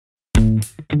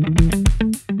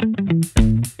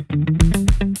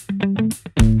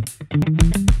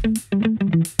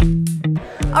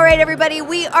All right, everybody,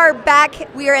 we are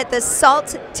back. We are at the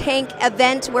Salt Tank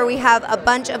event where we have a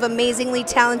bunch of amazingly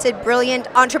talented, brilliant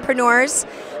entrepreneurs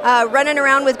running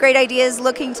around with great ideas,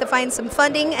 looking to find some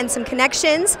funding and some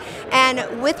connections.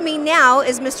 And with me now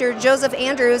is Mr. Joseph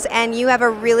Andrews, and you have a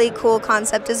really cool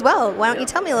concept as well. Why don't you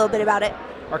tell me a little bit about it?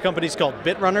 Our company's called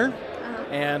BitRunr,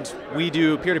 and we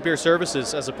do peer-to-peer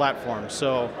services as a platform.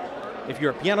 So if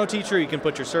you're a piano teacher, you can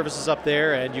put your services up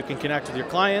there and you can connect with your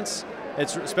clients.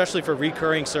 It's especially for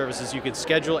recurring services. You can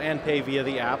schedule and pay via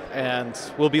the app, and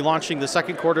we'll be launching the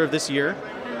second quarter of this year,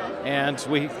 and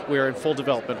we're in full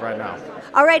development right now.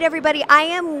 All right, everybody, I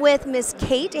am with Miss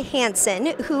Kate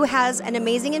Hansen, who has an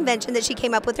amazing invention that she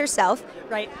came up with herself.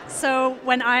 Right. So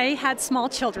when I had small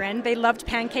children, they loved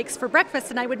pancakes for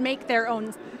breakfast, and I would make their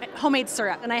own homemade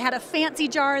syrup. And I had a fancy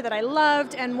jar that I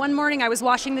loved, and one morning I was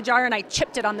washing the jar and I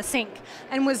chipped it on the sink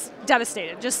and was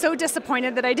devastated, just so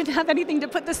disappointed that I didn't have anything to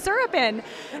put the syrup in.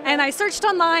 And I searched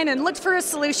online and looked for a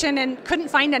solution and couldn't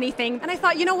find anything. And I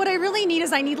thought, you know what I really need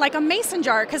is I need like a mason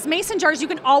jar, because mason jars you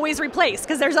can always replace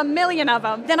because there's a million of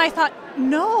them. Then I thought,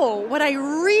 no, what I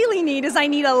really need is I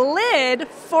need a lid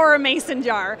for a mason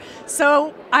jar.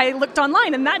 So I looked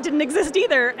online and that didn't exist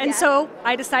either. And so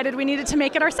I decided we needed to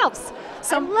make it ourselves.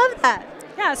 So I love that.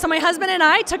 Yeah, so my husband and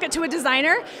I took it to a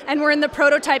designer, and we're in the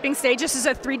prototyping stage. This is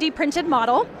a 3D printed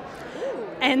model.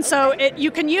 And so you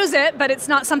can use it, but it's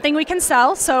not something we can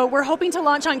sell. So we're hoping to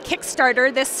launch on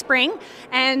Kickstarter this spring,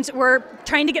 and we're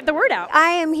trying to get the word out. I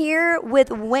am here with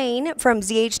Wayne from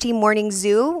ZHT Morning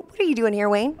Zoo. What are you doing here,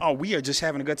 Wayne? Oh, we are just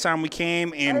having a good time. We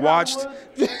came and watched.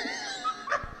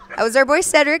 That was our boy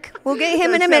Cedric. We'll get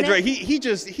him in a minute. Right. He's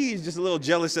just a little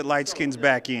jealous that Light Skin's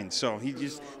back in, so he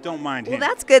just don't mind him. Well,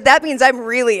 that's good. That means I'm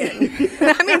really in.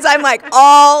 That means I'm like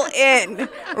all in,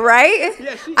 right?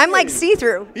 Yeah, I'm like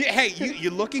see-through. Yeah, hey,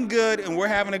 you're looking good, and we're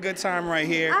having a good time right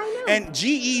here. I know. And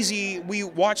G-Eazy, we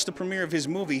watched the premiere of his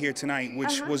movie here tonight,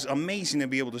 which was amazing to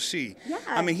be able to see. Yeah.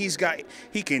 I mean,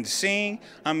 he can sing.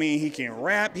 I mean, he can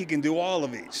rap. He can do all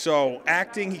of it. So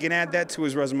acting, he can add that to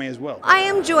his resume as well. I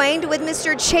am joined with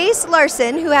Mr. Chase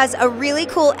Larson, who has a really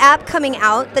cool app coming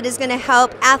out that is going to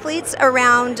help athletes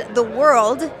around the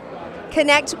world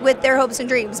connect with their hopes and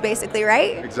dreams, basically,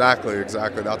 right? Exactly.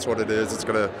 That's what it is. It's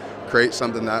going to create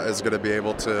something that is going to be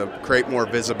able to create more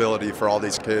visibility for all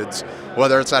these kids,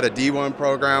 whether it's at a D1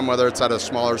 program, whether it's at a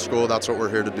smaller school. That's what we're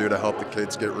here to do, to help the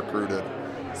kids get recruited.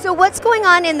 So what's going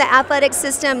on in the athletic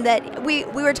system that we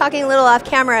were talking a little off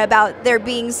camera about there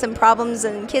being some problems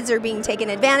and kids are being taken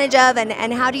advantage of,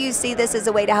 and how do you see this as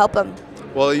a way to help them?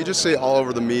 Well, you just see it all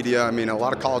over the media. I mean, a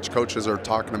lot of college coaches are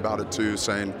talking about it too,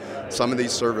 saying some of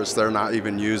these services they're not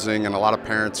even using, and a lot of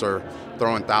parents are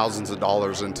throwing thousands of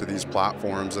dollars into these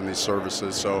platforms and these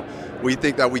services. So we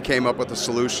think that we came up with a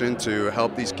solution to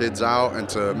help these kids out and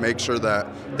to make sure that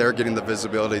they're getting the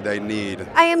visibility they need.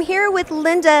 I am here with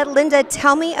Linda. Linda,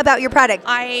 tell me about your product.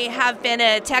 I have been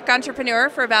a tech entrepreneur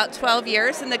for about 12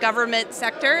 years in the government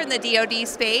sector, in the DoD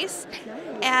space.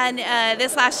 And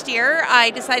this last year,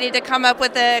 I decided to come up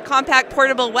with a compact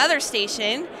portable weather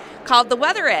station called the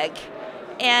WeatherEgg.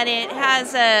 And it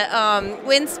has a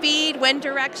wind speed, wind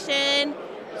direction,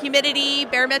 humidity,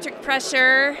 barometric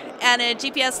pressure, and a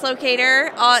GPS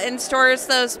locator, and stores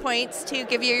those points to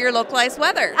give you your localized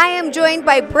weather. I am joined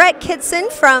by Brett Kitson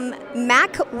from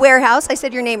Mac Warehouse. I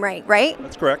said your name right?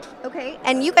 That's correct. Okay,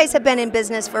 and you guys have been in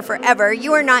business for forever.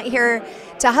 You are not here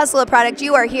to hustle a product.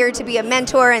 You are here to be a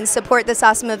mentor and support this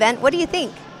awesome event. What do you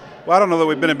think? Well, I don't know that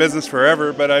we've been in business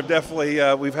forever, but I've definitely,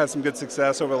 we've had some good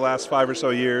success over the last 5 or so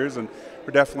years, and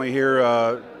we're definitely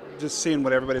here just seeing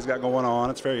what everybody's got going on.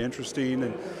 It's very interesting,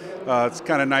 and it's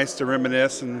kind of nice to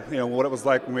reminisce and what it was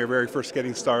like when we were very first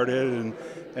getting started,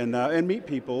 and meet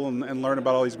people and learn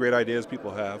about all these great ideas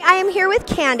people have. I am here with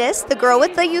Candace, the girl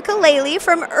with the ukulele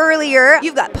from earlier.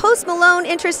 You've got Post Malone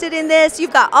interested in this.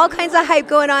 You've got all kinds of hype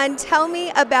going on. Tell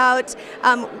me about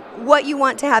what you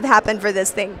want to have happen for this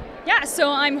thing. Yeah, so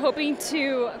I'm hoping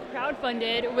to crowdfund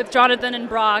it with Jonathan and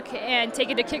Brock and take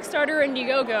it to Kickstarter and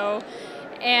Indiegogo,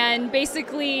 and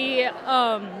basically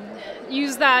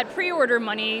use that pre-order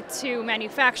money to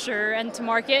manufacture and to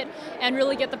market and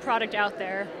really get the product out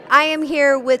there. I am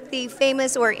here with the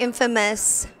famous or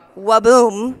infamous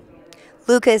WhaaaBoooom,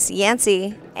 Lucas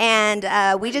Yancey,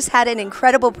 and we just had an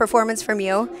incredible performance from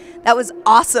you. That was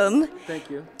awesome.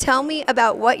 Thank you. Tell me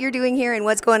about what you're doing here and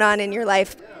what's going on in your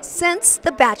life since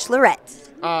The Bachelorette.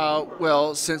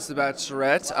 Well, since The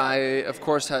Bachelorette, I, of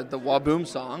course, had the WhaaaBoooom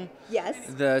song. Yes.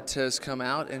 That has come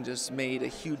out and just made a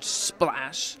huge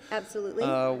splash. Absolutely.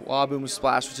 WhaaaBoooom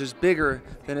splash, which is bigger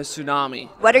than a tsunami.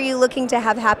 What are you looking to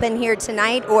have happen here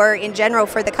tonight or in general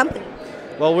for the company?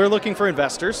 Well, we're looking for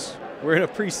investors. We're in a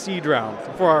pre-seed round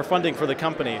for our funding for the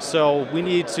company. So we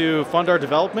need to fund our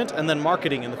development and then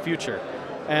marketing in the future.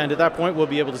 And at that point, we'll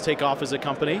be able to take off as a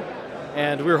company.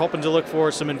 And we're hoping to look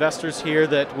for some investors here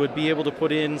that would be able to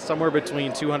put in somewhere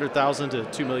between $200,000 to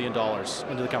 $2 million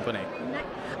into the company.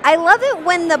 I love it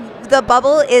when the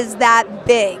bubble is that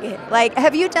big. Like,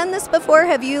 have you done this before?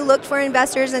 Have you looked for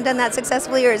investors and done that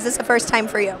successfully, or is this the first time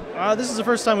for you? This is the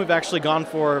first time we've actually gone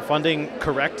for funding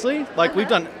correctly. Like we've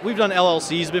done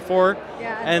LLCs before,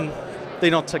 and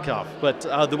they don't take off. But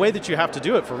the way that you have to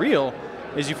do it for real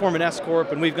is you form an S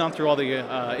corp, and we've gone through all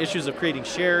the issues of creating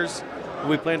shares.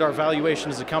 We planned our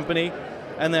valuation as a company,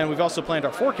 and then we've also planned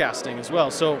our forecasting as well.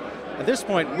 So at this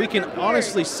point, we can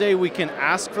honestly say we can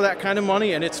ask for that kind of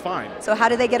money, and it's fine. So how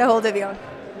do they get a hold of you?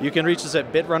 You can reach us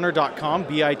at bitrunner.com,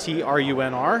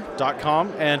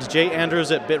 bitrunr.com, and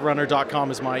jandrews@bitrunner.com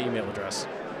is my email address.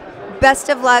 Best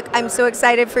of luck. I'm so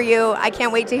excited for you. I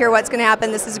can't wait to hear what's going to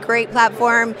happen. This is a great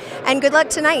platform, and good luck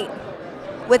tonight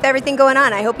with everything going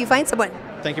on. I hope you find someone.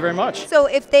 Thank you very much. So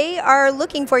if they are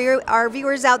looking for you, our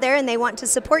viewers out there, and they want to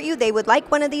support you, they would like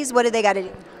one of these, what do they got to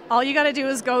do? All you got to do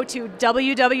is go to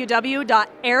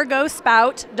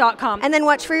www.ergospout.com. And then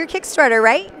watch for your Kickstarter,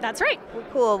 right? That's right.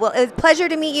 Cool. Well, it was a pleasure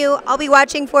to meet you. I'll be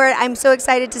watching for it. I'm so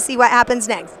excited to see what happens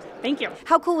next. Thank you.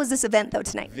 How cool was this event, though,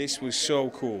 tonight? This was so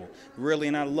cool, really,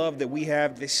 and I love that we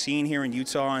have this scene here in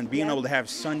Utah and being able to have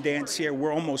Sundance here.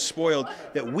 We're almost spoiled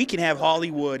that we can have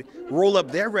Hollywood roll up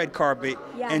their red carpet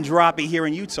and drop it here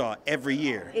in Utah every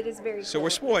year. It is very So cool. we're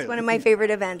spoiled. It's one of my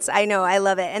favorite events. I know, I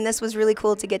love it. And this was really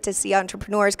cool to get to see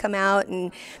entrepreneurs come out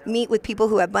and meet with people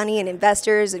who have money and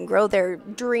investors and grow their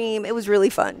dream. It was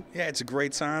really fun. Yeah, it's a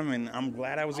great time, and I'm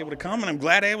glad I was able to come, and I'm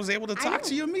glad I was able to talk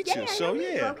to you and meet you. So,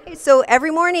 yeah. Okay, so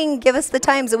every morning, give us the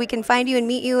times that we can find you and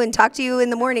meet you and talk to you in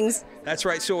the mornings. That's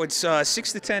right. So it's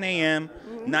 6 to 10 a.m.,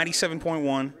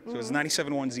 97.1. So it's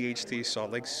 97.1 ZHT,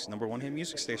 Salt Lake's #1 hit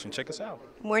music station. Check us out.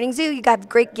 Morning Zoo, you got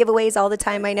great giveaways all the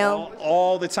time, I know.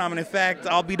 All the time. And in fact,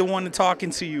 I'll be the one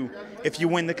talking to you if you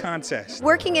win the contest.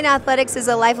 Working in athletics is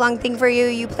a lifelong thing for you.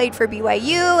 You played for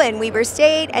BYU and Weber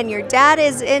State, and your dad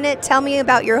is in it. Tell me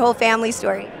about your whole family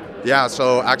story. Yeah,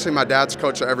 so actually my dad's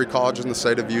coach at every college in the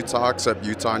state of Utah except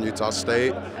Utah and Utah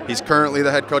State. He's currently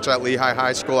the head coach at Lehigh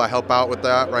High School. I help out with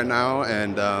that right now,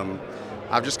 and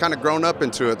I've just kind of grown up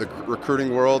into it, the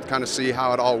recruiting world, kind of see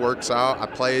how it all works out. I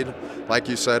played, like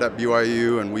you said, at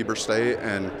BYU and Weber State,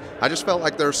 and I just felt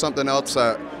like there was something else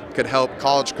that could help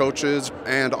college coaches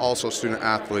and also student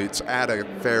athletes at a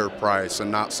fair price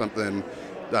and not something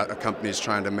that a company's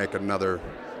trying to make another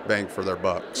bang for their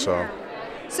buck. So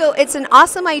it's an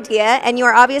awesome idea, and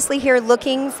you're obviously here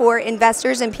looking for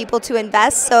investors and people to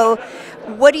invest. So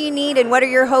what do you need, and what are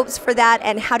your hopes for that,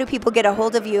 and how do people get a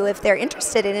hold of you if they're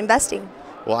interested in investing?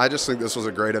 Well, I just think this was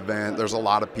a great event. There's a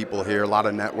lot of people here, a lot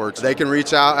of networks. They can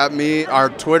reach out at me. Our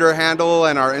Twitter handle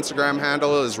and our Instagram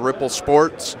handle is RIPPL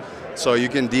Sports. So you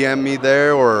can DM me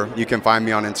there, or you can find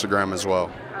me on Instagram as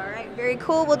well. All right, very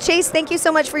cool. Well, Chase, thank you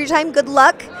so much for your time. Good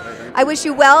luck. I wish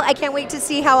you well. I can't wait to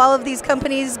see how all of these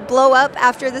companies blow up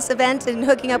after this event and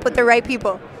hooking up with the right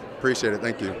people. Appreciate it.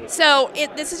 Thank you. So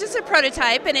this is just a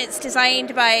prototype, and it's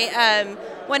designed by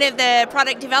one of the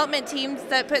product development teams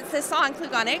that puts this on,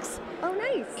 Klugonics. Oh,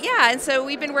 nice. Yeah, and so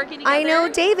we've been working together. I know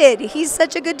David. He's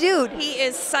such a good dude. He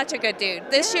is such a good dude.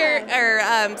 This year, or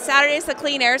Saturday is the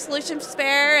Clean Air Solutions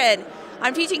Fair, and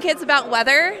I'm teaching kids about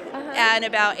weather and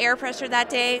about air pressure that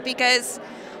day, because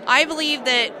I believe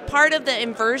that part of the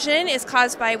inversion is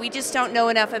caused by we just don't know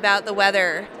enough about the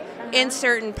weather in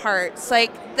certain parts.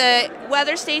 Like the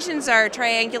weather stations are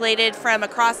triangulated from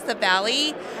across the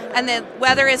valley, and the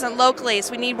weather isn't locally,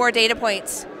 so we need more data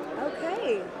points.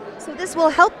 Okay, so this will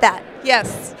help that.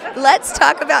 Yes. Let's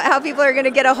talk about how people are going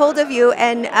to get a hold of you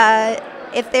and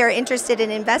if they're interested in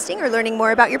investing or learning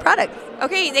more about your product.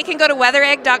 Okay, they can go to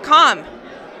WeatherEgg.com.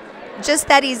 Just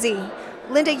that easy.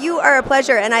 Linda, you are a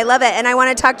pleasure, and I love it, and I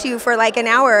want to talk to you for like an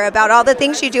hour about all the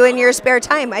things you do in your spare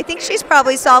time. I think she's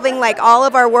probably solving like all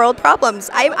of our world problems.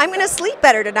 I'm going to sleep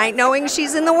better tonight knowing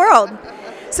she's in the world.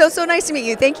 So nice to meet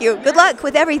you. Thank you. Good luck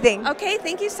with everything. Okay,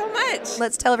 thank you so much.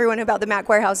 Let's tell everyone about the Mac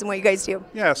Warehouse and what you guys do.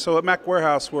 Yeah, so at Mac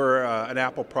Warehouse, we're an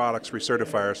Apple products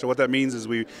recertifier. So what that means is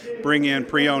we bring in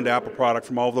pre-owned Apple product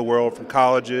from all over the world, from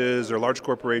colleges or large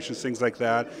corporations, things like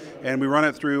that, and we run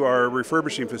it through our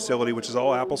refurbishing facility, which is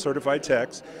all Apple Certified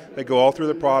techs. They go all through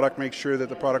the product, make sure that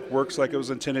the product works like it was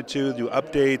intended to, do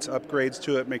updates, upgrades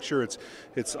to it, make sure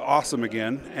it's awesome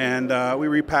again, and we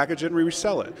repackage it and we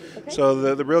resell it. Okay.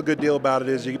 So the real good deal about it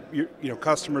is you know,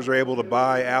 customers are able to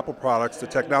buy Apple products, the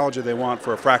technology they want,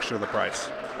 for a fraction of the price.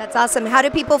 That's awesome. How do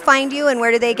people find you and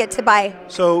where do they get to buy?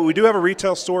 So we do have a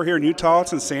retail store here in Utah.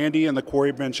 It's in Sandy in the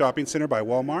Quarry Bend Shopping Center by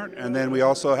Walmart. And then we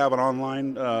also have an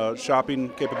online shopping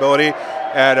capability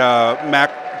at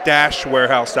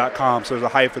mac-warehouse.com. So there's a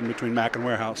hyphen between Mac and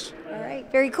Warehouse. All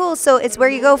right, very cool. So it's where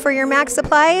you go for your Mac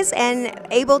supplies and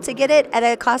able to get it at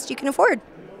a cost you can afford.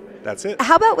 That's it.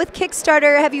 How about with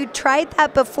Kickstarter? Have you tried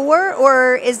that before,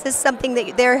 or is this something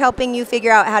that they're helping you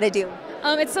figure out how to do?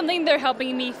 It's something they're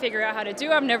helping me figure out how to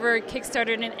do. I've never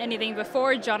Kickstarted anything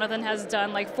before. Jonathan has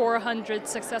done like 400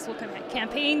 successful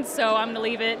campaigns, so I'm going to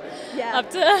leave it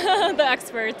up to the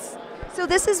experts. So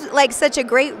this is like such a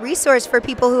great resource for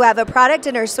people who have a product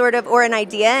and are sort of, or an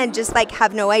idea and just like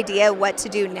have no idea what to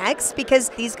do next, because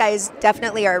these guys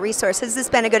definitely are a resource. Has this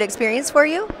been a good experience for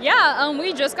you? Yeah,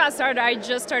 we just got started. I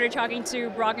just started talking to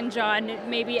Brock and John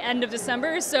maybe end of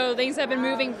December, so things have been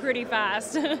moving pretty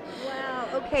fast. Wow,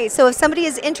 okay. So if somebody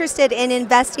is interested in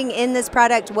investing in this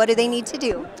product, what do they need to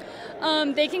do?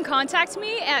 They can contact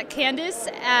me at Candace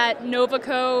at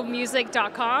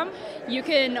novacomusic.com. You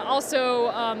can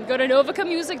also go to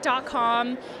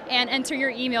novacomusic.com and enter your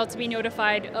email to be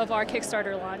notified of our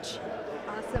Kickstarter launch.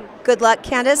 Awesome. Good luck,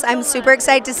 Candace. I'm super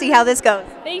excited to see how this goes.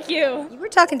 Thank you. You were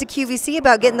talking to QVC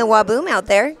about getting the WhaaaBoooom out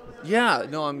there. Yeah,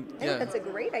 no, I think that's a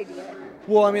great idea.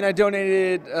 Well, I mean, I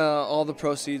donated all the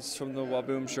proceeds from the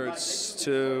WhaaaBoooom shirts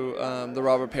to the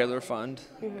Robert Paylor Fund,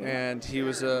 and he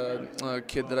was a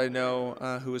kid that I know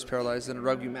who was paralyzed in a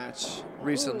rugby match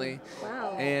recently. Ooh,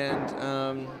 wow.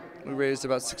 And we raised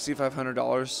about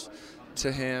 $6,500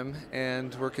 to him,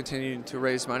 and we're continuing to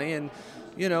raise money, and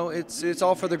you know, it's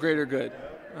all for the greater good,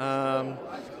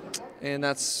 and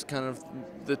that's kind of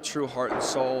the true heart and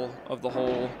soul of the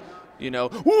whole. You know,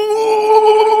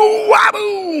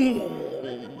 WhaaaBoooom!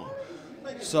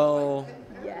 So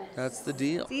that's the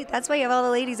deal. See, that's why you have all the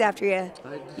ladies after you.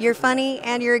 You're funny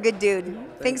and you're a good dude.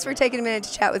 Thanks for taking a minute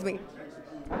to chat with me.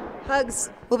 Hugs.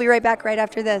 We'll be right back right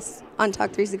after this on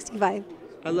Talk 365.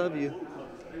 I love you.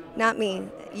 Not me.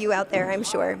 You out there, I'm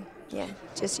sure. Yeah,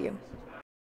 just you.